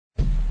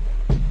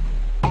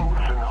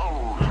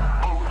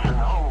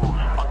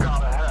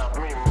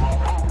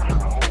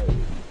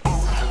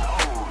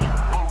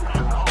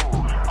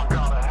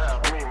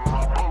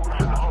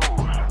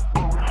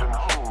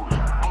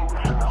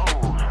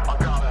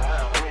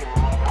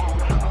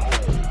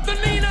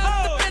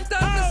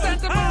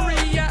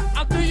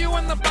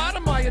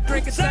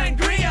drinking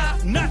sangria.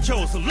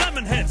 Nachos,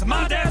 lemon heads,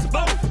 my dad's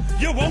boat.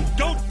 You won't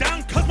go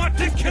down cause my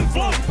dick can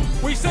float.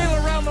 We sail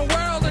around the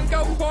world and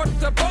go port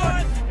to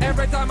port.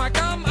 Every time I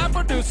come, I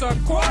produce a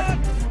quart.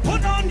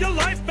 Put on your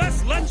life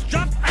vest, let's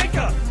drop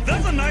anchor.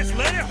 There's a nice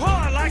lady who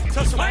I like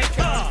to swank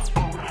her.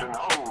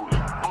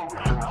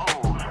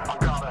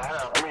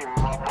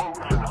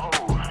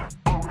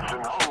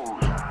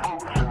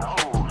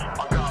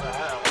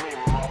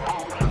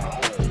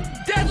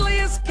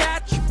 Deadliest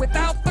catch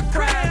without the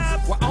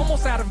crabs. We're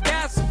almost out of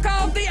gas,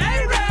 called the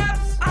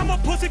Arabs. I'm a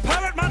pussy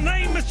pirate, my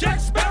name is Jack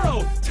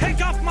Sparrow.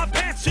 Take off my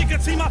pants, she can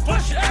see my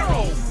flesh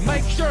arrow.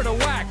 Make sure to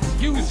wax,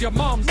 use your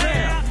mom's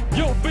hair.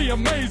 You'll be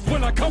amazed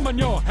when I come in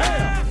your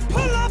hair.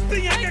 Pull up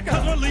the anchor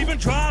cause we're leaving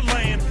dry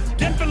land.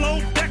 Get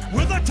below deck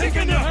with a tick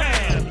in your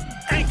hand.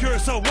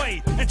 Anchors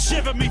away and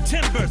shiver me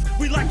timbers.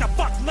 We like to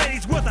fuck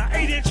ladies with our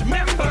 8-inch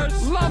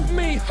members. Love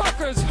me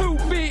hookers who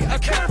be a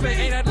curvy.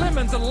 Ain't had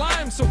lemons and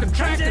limes so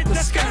contracted the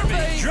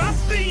scurvy. Drop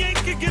the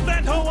anchor, give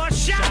that hoe a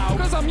shout.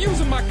 Cause I'm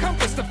using my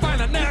compass to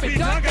find a nappy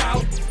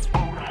dugout.